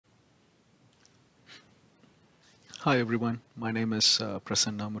Hi everyone, my name is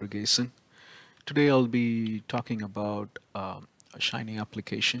Prasanna Murugesan. Today I'll be talking about a Shiny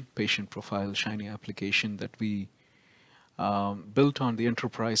application, patient profile Shiny application that we built on the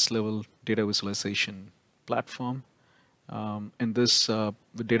enterprise level data visualization platform. In this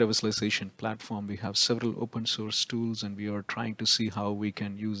data visualization platform, we have several open source tools and we are trying to see how we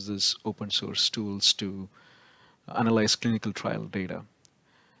can use these open source tools to analyze clinical trial data.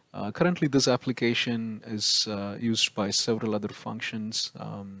 Currently, this application is used by several other functions.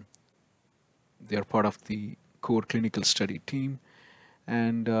 They are part of the core clinical study team,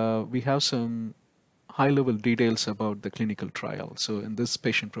 and we have some high-level details about the clinical trial. So in this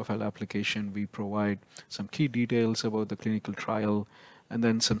patient profile application, we provide some key details about the clinical trial, and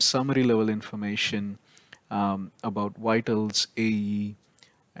then some summary level information about vitals, AE,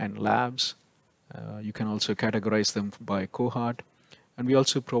 and labs. You can also categorize them by cohort. And we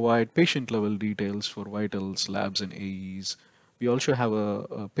also provide patient level details for vitals, labs, and AEs. We also have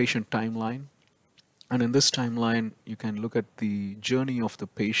a patient timeline. And in this timeline, you can look at the journey of the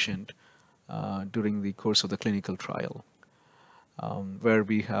patient during the course of the clinical trial, where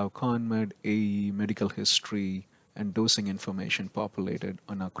we have ConMed, AE, medical history, and dosing information populated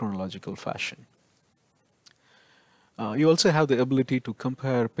in a chronological fashion. You also have the ability to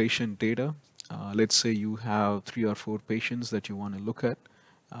compare patient data. Let's say you have 3 or 4 patients that you want to look at.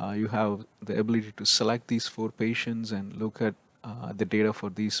 You have the ability to select these 4 patients and look at the data for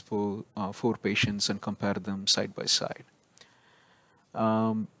these four patients and compare them side by side.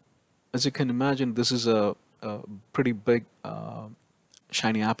 As you can imagine, this is a pretty big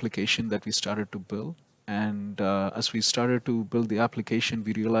Shiny application that we started to build. And as we started to build the application,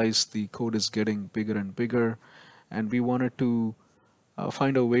 we realized the code is getting bigger and bigger, and we wanted to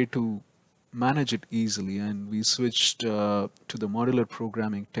find a way to manage it easily. And we switched to the modular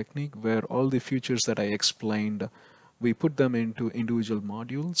programming technique, where all the features that I explained, we put them into individual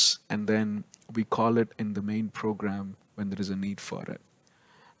modules, and then we call it in the main program when there is a need for it.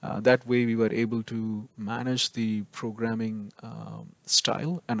 That way we were able to manage the programming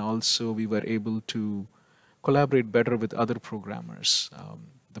style, and also we were able to collaborate better with other programmers,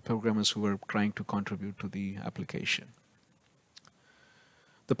 the programmers who were trying to contribute to the application.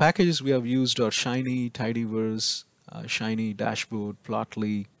 The packages we have used are Shiny, Tidyverse, Shiny Dashboard,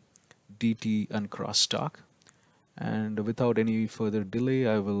 Plotly, DT, and Crosstalk. And without any further delay,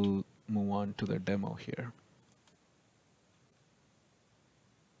 I will move on to the demo here.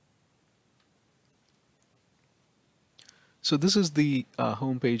 So this is the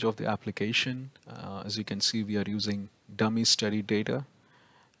homepage of the application. As you can see, we are using dummy study data.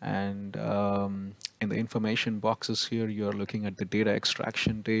 And in the information boxes here, you're looking at the data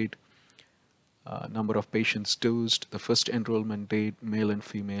extraction date, number of patients dosed, the first enrollment date, male and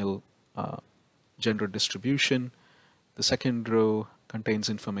female, gender distribution. The second row contains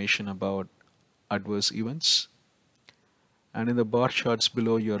information about adverse events. And in the bar charts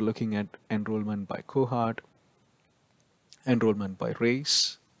below, you're looking at enrollment by cohort, enrollment by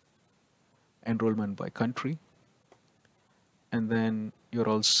race, enrollment by country. And then you're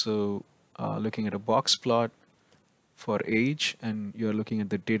also looking at a box plot for age, and you're looking at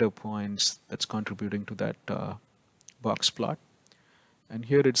the data points that's contributing to that box plot. And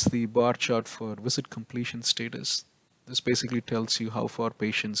here it's the bar chart for visit completion status. This basically tells you how far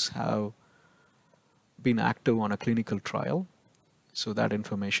patients have been active on a clinical trial. So that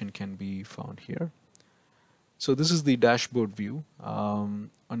information can be found here. So this is the dashboard view. On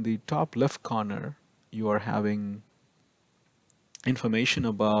the top left corner, you are having information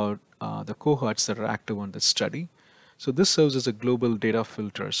about the cohorts that are active on the study. So this serves as a global data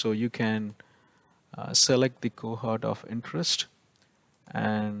filter. So you can select the cohort of interest,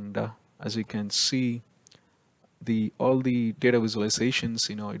 and as you can see, all the data visualizations,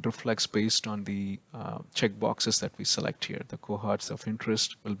 it reflects based on the check boxes that we select here. The cohorts of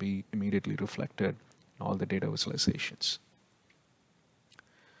interest will be immediately reflected in all the data visualizations.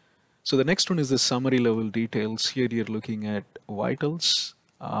 So the next one is the summary level details. Here you're looking at vitals.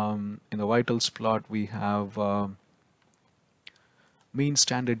 In the vitals plot, we have mean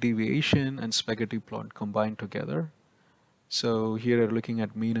standard deviation and spaghetti plot combined together. So here you're looking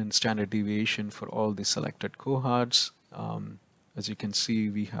at mean and standard deviation for all the selected cohorts. As you can see,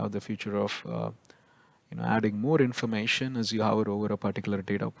 we have the feature of adding more information as you hover over a particular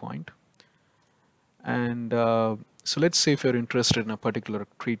data point. And so let's say if you're interested in a particular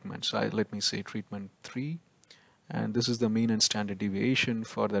treatment, so let me say treatment 3, and this is the mean and standard deviation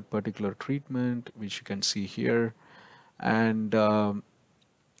for that particular treatment, which you can see here. And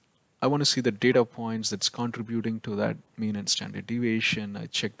I want to see the data points that's contributing to that mean and standard deviation. I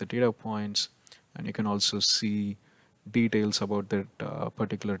check the data points, and you can also see details about that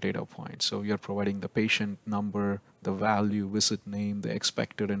particular data point. So you're providing the patient number, the value, visit name, the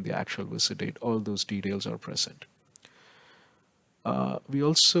expected and the actual visit date. All those details are present. We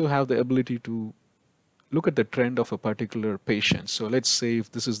also have the ability to look at the trend of a particular patient. So let's say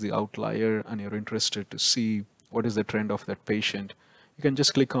if this is the outlier and you're interested to see what is the trend of that patient, you can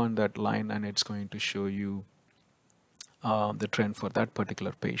just click on that line and it's going to show you the trend for that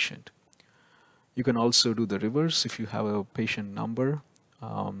particular patient. You can also do the reverse if you have a patient number.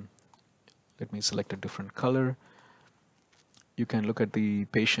 Let me select a different color. You can look at the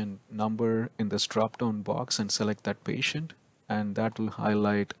patient number in this drop-down box and select that patient, and that will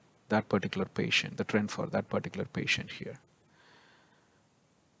highlight that particular patient, the trend for that particular patient here.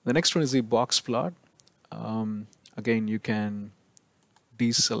 The next one is the box plot. Again, you can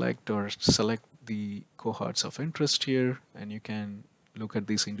deselect or select the cohorts of interest here, and you can look at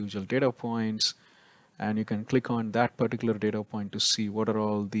these individual data points, and you can click on that particular data point to see what are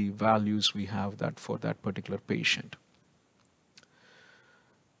all the values we have that for that particular patient.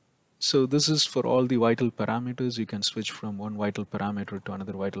 So this is for all the vital parameters. You can switch from one vital parameter to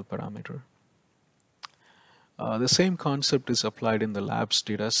another vital parameter. The same concept is applied in the labs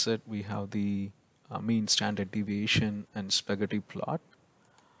data set. We have the mean standard deviation and spaghetti plot.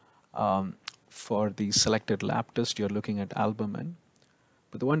 For the selected lab test, you're looking at albumin.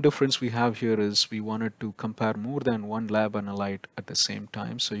 But the one difference we have here is we wanted to compare more than one lab analyte at the same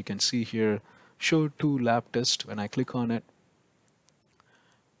time. So you can see here, show two lab tests. When I click on it,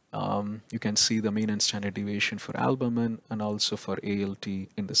 you can see the mean and standard deviation for albumin and also for ALT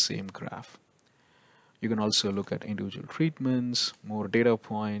in the same graph. You can also look at individual treatments, more data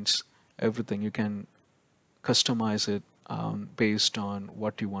points, everything. You can customize it based on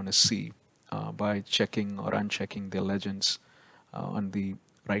what you want to see by checking or unchecking the legends on the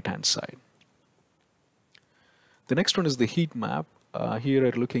right hand side. The next one is the heat map. Here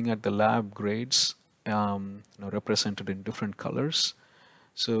you're looking at the lab grades represented in different colors.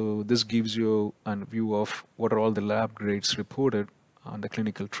 So this gives you a view of what are all the lab grades reported on the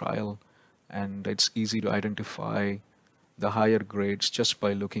clinical trial, and it's easy to identify the higher grades just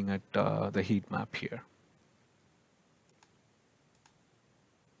by looking at the heat map here.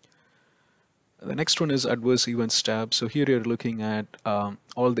 The next one is adverse events tab. So here you're looking at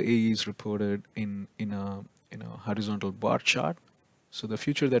all the AEs reported in a horizontal bar chart. So the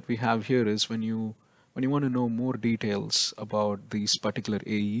feature that we have here is when you want to know more details about this particular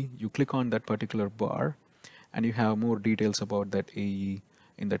AE, you click on that particular bar and you have more details about that AE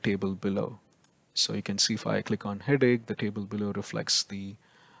in the table below. So you can see if I click on headache, the table below reflects the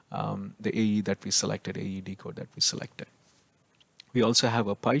AE that we selected, AED code that we selected. We also have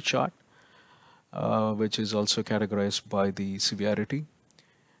a pie chart, which is also categorized by the severity.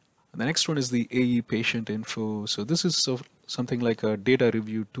 And the next one is the AE patient info. So this is something like a data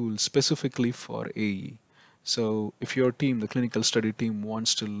review tool specifically for AE. So if your team, the clinical study team,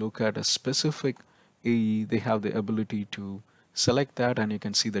 wants to look at a specific AE, they have the ability to select that, and you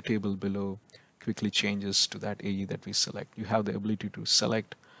can see the table below quickly changes to that AE that we select. You have the ability to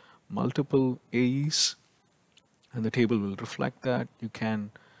select multiple AEs, and the table will reflect that. You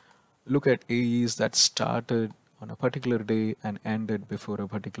can look at AEs that started on a particular day and ended before a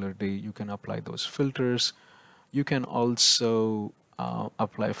particular day. You can apply those filters. You can also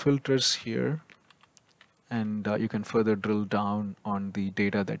apply filters here, and you can further drill down on the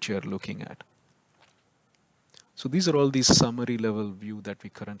data that you're looking at. So these are all the summary level view that we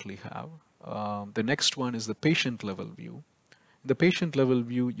currently have. The next one is the patient level view. In the patient level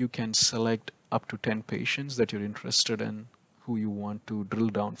view, you can select up to 10 patients that you're interested in, who you want to drill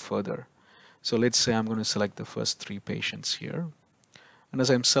down further. So let's say I'm going to select the first 3 patients here. And as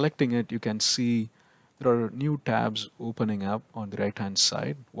I'm selecting it, you can see there are new tabs opening up on the right hand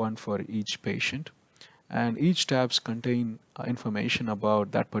side, one for each patient. And each tabs contain information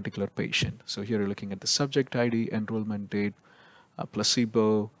about that particular patient. So here you're looking at the subject ID, enrollment date,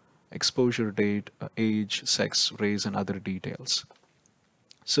 placebo, exposure date, age, sex, race, and other details.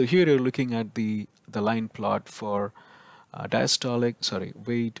 So here you're looking at the line plot for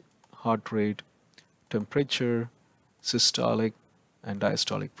weight, heart rate, temperature, systolic, and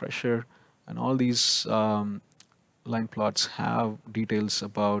diastolic pressure. And all these line plots have details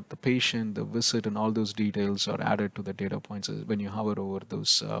about the patient, the visit, and all those details are added to the data points when you hover over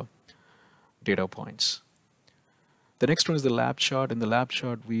those data points. The next one is the lab chart. In the lab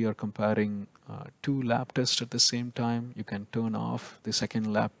chart, we are comparing 2 lab tests at the same time. You can turn off the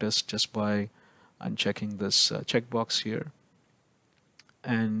second lab test just by unchecking this checkbox here.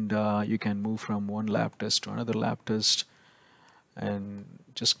 And you can move from one lab test to another lab test, and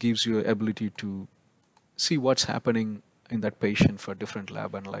just gives you ability to see what's happening in that patient for different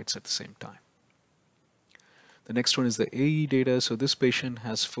lab analytes at the same time. The next one is the AE data. So this patient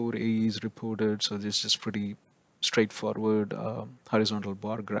has 4 AEs reported. So this is pretty straightforward horizontal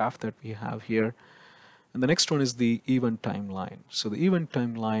bar graph that we have here. And the next one is the event timeline. So the event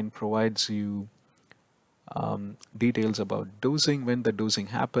timeline provides you details about dosing, when the dosing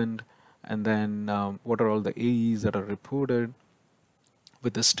happened, and then what are all the AEs that are reported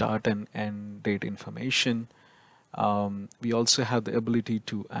with the start and end date information. We also have the ability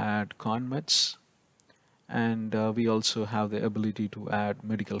to add conmeds, and we also have the ability to add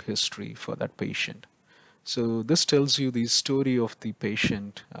medical history for that patient. So this tells you the story of the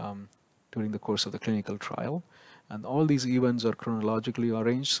patient during the course of the clinical trial. And all these events are chronologically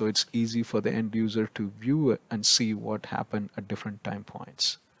arranged, so it's easy for the end user to view it and see what happened at different time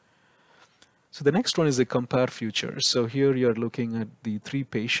points. So the next one is the compare futures. So here you're looking at the 3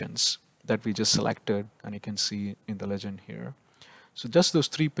 patients that we just selected, and you can see in the legend here. So just those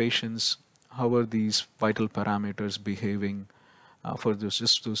 3 patients, how are these vital parameters behaving for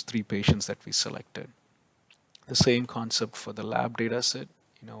just those 3 patients that we selected? The same concept for the lab data set.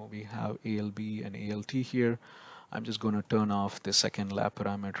 We have ALB and ALT here. I'm just going to turn off the second lab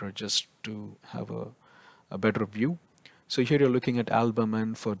parameter just to have a better view. So here you're looking at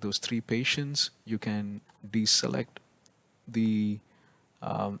albumin for those 3 patients. You can deselect the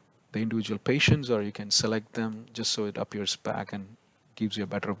individual patients, or you can select them just so it appears back and gives you a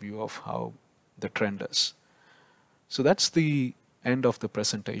better view of how the trend is. So that's the end of the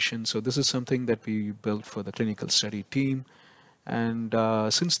presentation. So this is something that we built for the clinical study team. And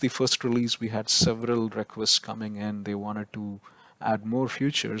since the first release, we had several requests coming in. They wanted to add more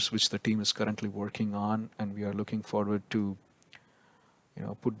features, which the team is currently working on, and we are looking forward to,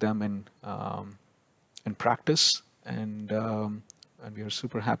 put them in practice. And we are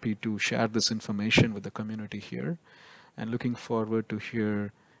super happy to share this information with the community here, and looking forward to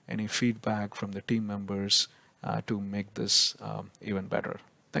hear any feedback from the team members to make this even better.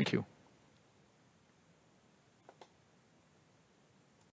 Thank you.